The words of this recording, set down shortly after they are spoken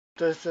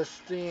This is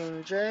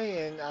Steven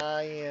J, and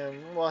I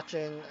am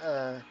watching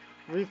a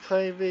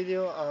replay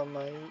video of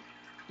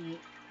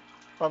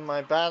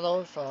my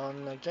battles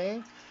on the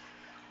game.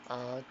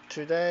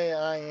 Today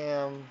I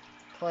am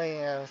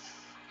playing as,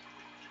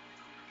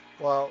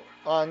 well,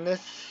 on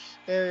this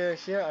area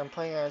here, I'm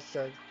playing as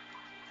the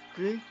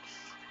Greeks.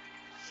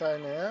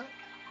 Signing up.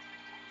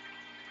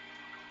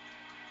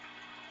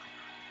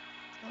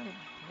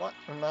 What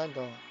am I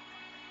doing?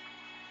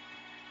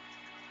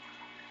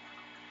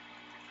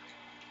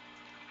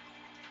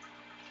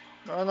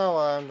 I don't know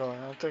what I'm doing.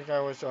 I think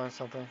I was doing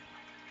something.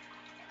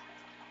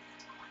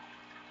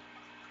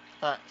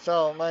 Alright,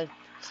 so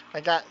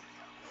I got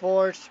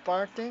 4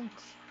 Spartans,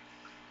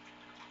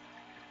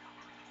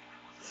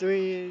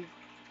 4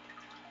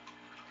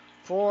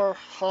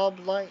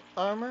 hoplite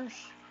armors,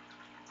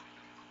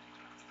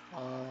 uh,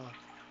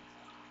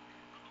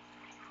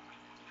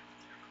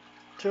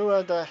 2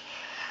 of the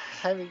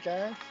heavy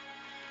guys.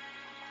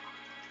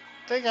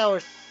 I think I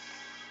was,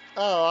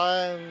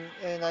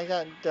 and I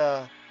got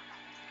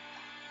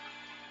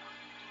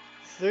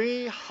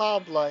 3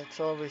 hoplites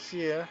over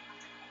here.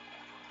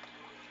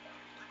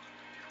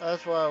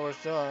 That's what I was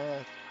doing,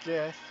 I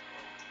guess.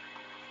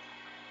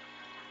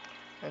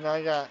 And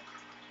I got,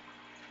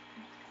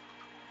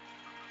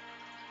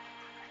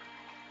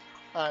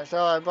 alright,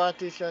 so I brought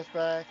these guys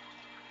back.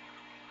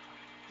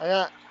 I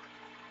got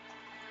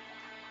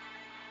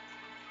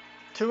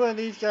 2 of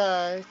these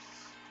guys,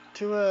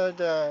 2 of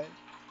the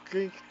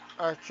Greek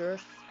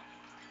archers.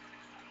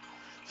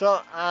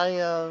 So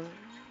I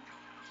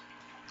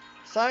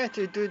decided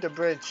to do the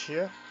bridge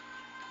here.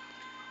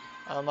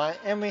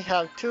 And we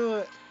have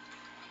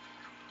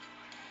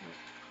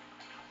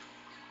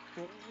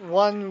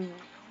 1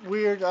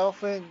 weird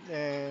elephant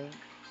and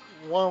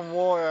 1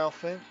 war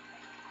elephant.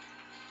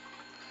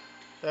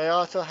 They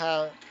also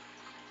have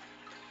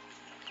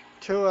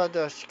 2 of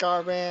the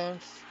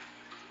scarbands.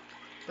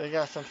 They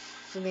got some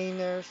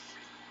slingers,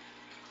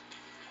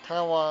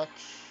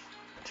 talwats,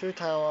 2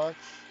 talwats.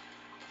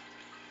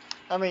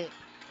 I mean,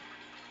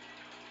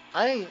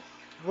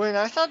 when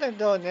I saw them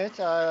doing this,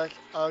 I was like,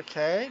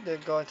 okay, they're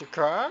going to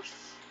cross.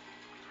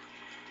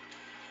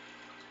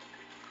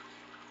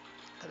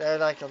 They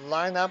like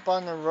line up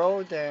on the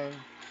road and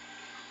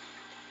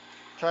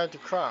try to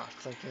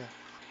cross, I guess.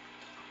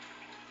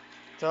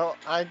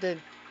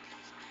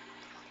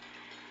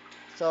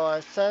 So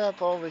I set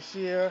up over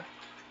here.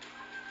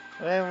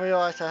 I didn't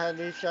realize I had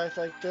these guys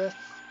like this.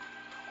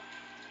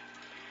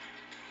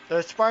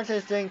 The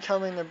Spartans didn't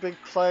come in a big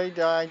play,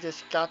 though. I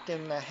just got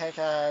them the heck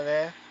out of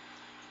there.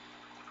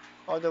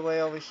 All the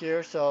way over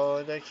here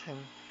so they can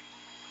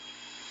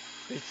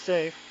be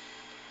safe.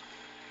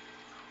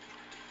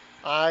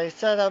 I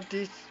set up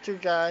these 2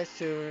 guys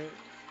to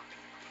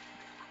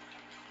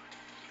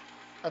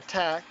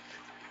attack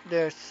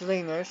their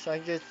slingers. I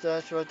guess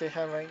that's what they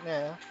have right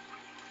now.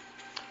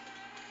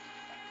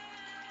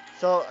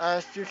 So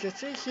as you can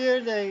see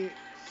here, they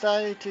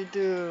decided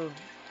to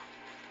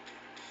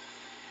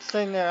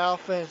sling their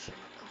elephants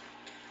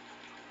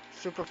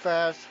super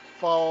fast,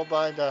 followed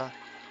by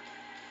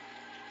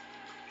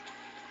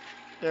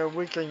their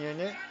weaker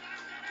unit.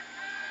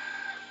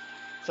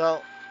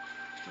 So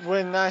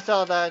when I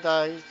saw that,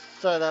 I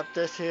set up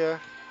this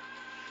here.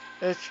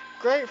 It's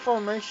great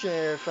formation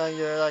if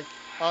you're like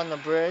on the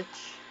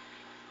bridge,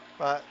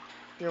 but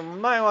you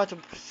might want to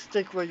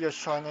stick with your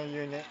stronger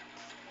unit.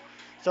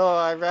 So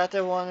I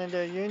rather wanted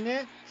the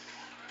unit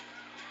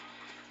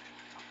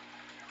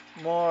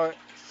more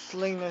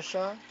slinger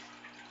shots.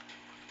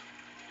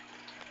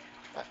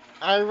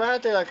 I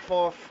rather like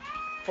 4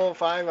 or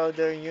 5 of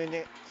their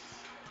units,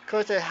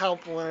 because they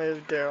help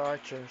with their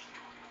archers.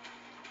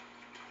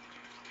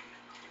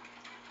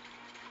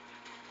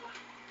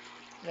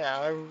 Yeah,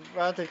 I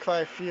rather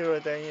quite a few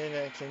of their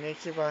units, and they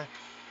keep on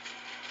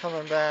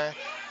coming back.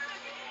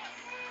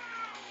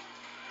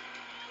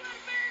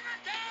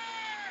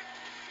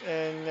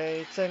 And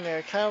they send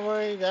their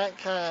cavalry.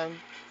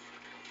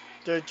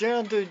 The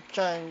general dude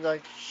kind of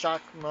like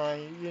shocked my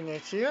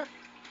units here,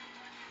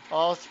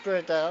 all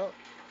spread out.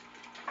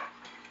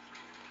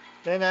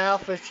 Then the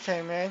alphas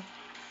came in.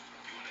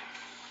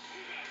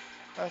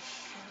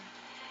 Let's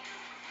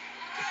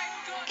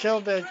kill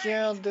the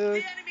general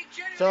dude.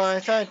 So I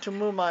decided to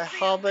move my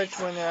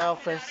hobbits when the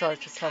alphas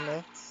start to come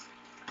in.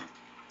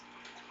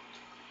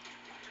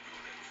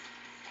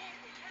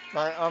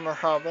 My armor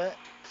hobbit.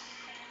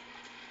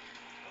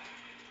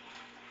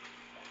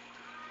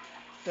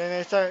 Then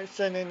they start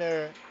sending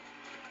their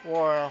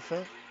war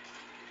elephant.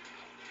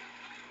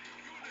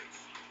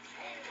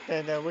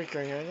 Then their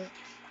weaker unit.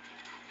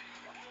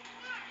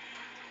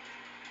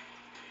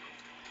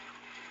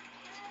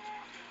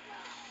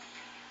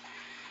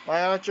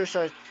 My archers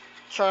are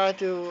trying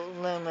to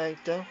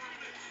eliminate them.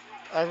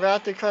 I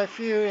routed quite a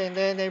few, and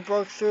then they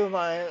broke through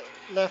my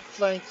left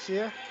flank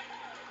here.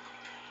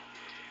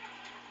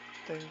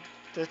 Then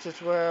this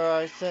is where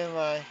I send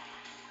my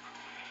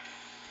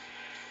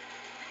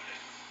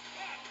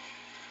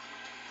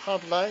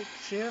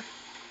hoplites here.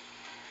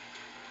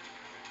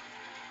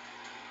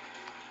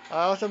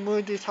 I also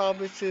moved these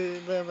hobbits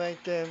to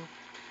eliminate them.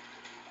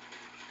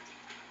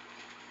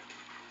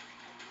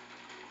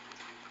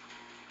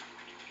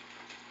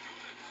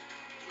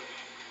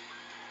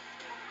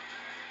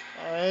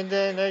 And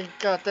then they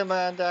got them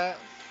out of that.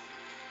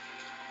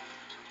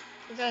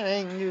 I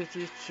ain't used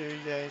these 2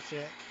 days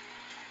yet.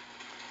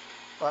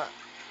 But,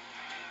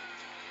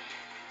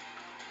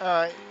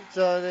 alright,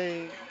 so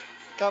they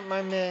got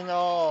my men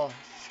all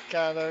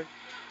scattered.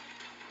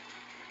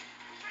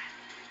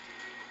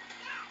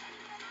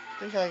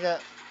 I think I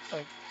got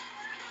like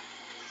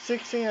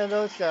 16 of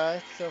those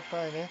guys so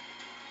fighting.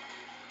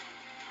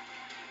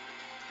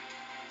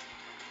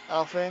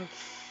 Offense.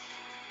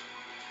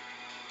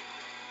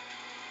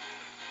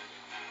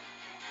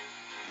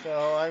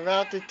 So I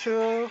routed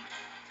 2,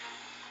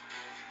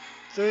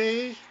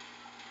 3,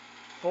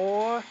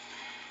 4,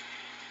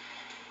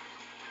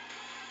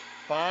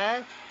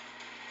 5.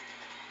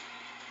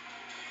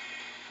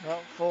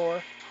 Not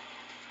 4.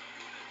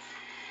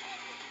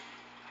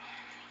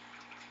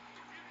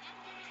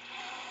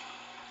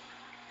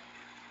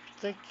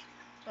 think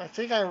I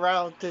think I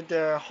routed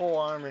their whole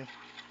army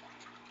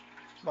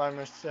by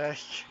mistake.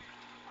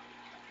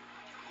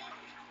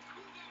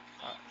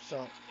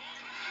 So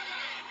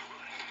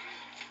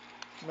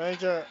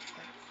major,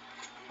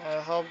 I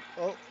hope.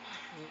 Oh,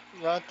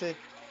 routed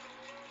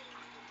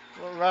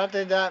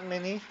routed that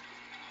many.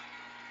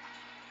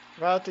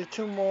 Routed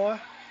 2 more.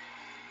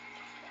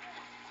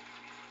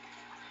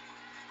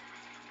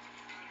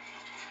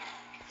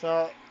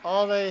 So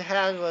all they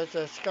had was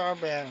a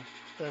scarband.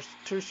 There's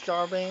 2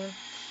 scarbands.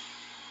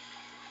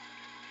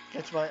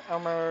 Gets my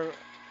armor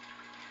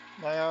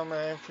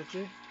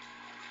infantry.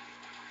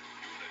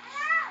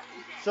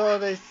 So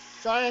they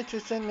decided to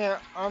send their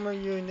armor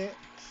units,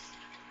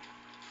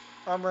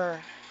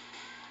 armor,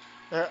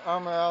 their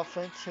armor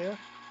outfits here.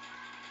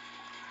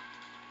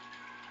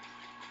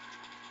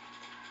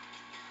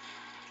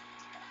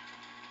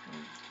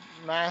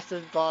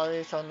 Massive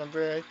bodies on the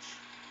bridge.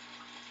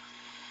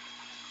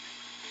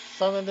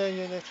 Some of their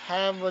units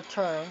have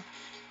returned.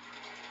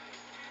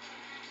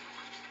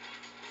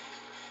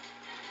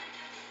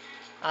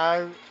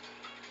 I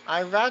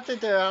I routed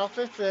their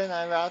outfits and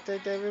I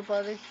routed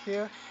everybody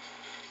here.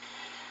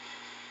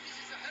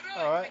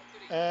 Alright,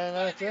 and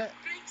that's it.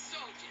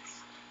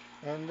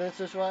 And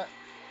this is what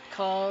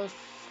caused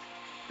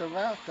the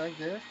rout, I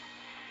guess.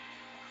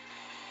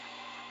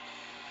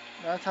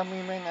 That's how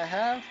many men I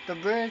have. The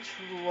bridge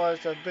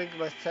was a big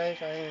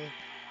mistake. I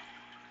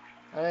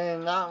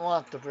did not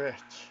want the bridge.